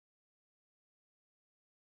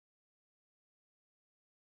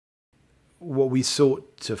what we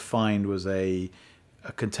sought to find was a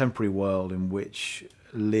contemporary world in which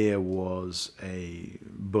Lear was a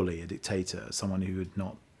bully, a dictator, someone who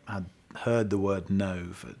had heard the word no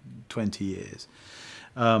for 20 years.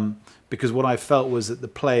 Because what I felt was that the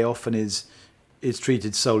play often is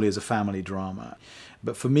treated solely as a family drama.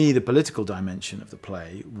 But for me, the political dimension of the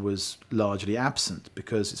play was largely absent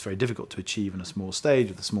because it's very difficult to achieve on a small stage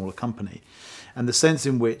with a smaller company. And the sense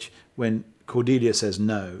in which when Cordelia says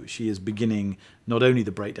no, she is beginning not only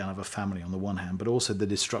the breakdown of a family on the one hand, but also the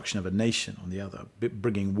destruction of a nation on the other,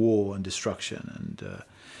 bringing war and destruction. And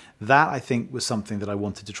that, I think, was something that I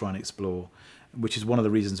wanted to try and explore, which is one of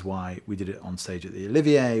the reasons why we did it on stage at the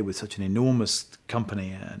Olivier with such an enormous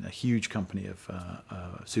company and a huge company of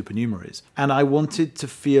supernumeraries. And I wanted to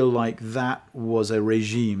feel like that was a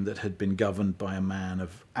regime that had been governed by a man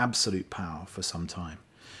of absolute power for some time.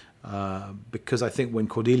 Because I think when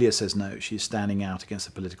Cordelia says no, she's standing out against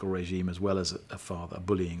a political regime as well as a father, a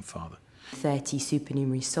bullying father. 30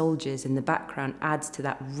 supernumerary soldiers in the background adds to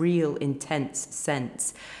that real intense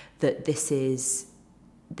sense that this is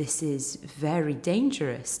very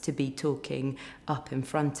dangerous to be talking up in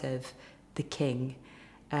front of the king.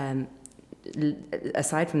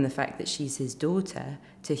 Aside from the fact that she's his daughter,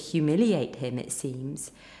 to humiliate him, it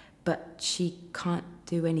seems, but she can't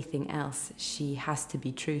do anything else. She has to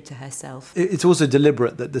be true to herself. It's also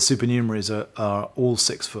deliberate that the supernumeraries are all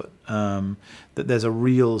 6 foot, that there's a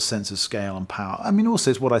real sense of scale and power. I mean,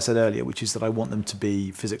 also it's what I said earlier, which is that I want them to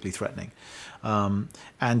be physically threatening.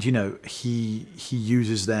 And, you know, he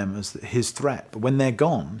uses them as his threat. But when they're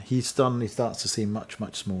gone, he suddenly starts to seem much,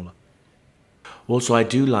 much smaller. Also, I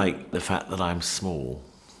do like the fact that I'm small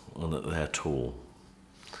and that they're tall.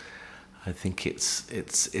 I think it's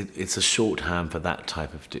a shorthand for that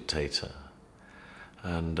type of dictator.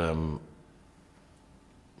 And,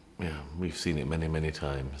 we've seen it many, many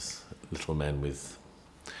times. Little men with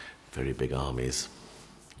very big armies.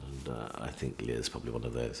 And I think Lear's probably one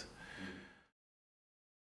of those.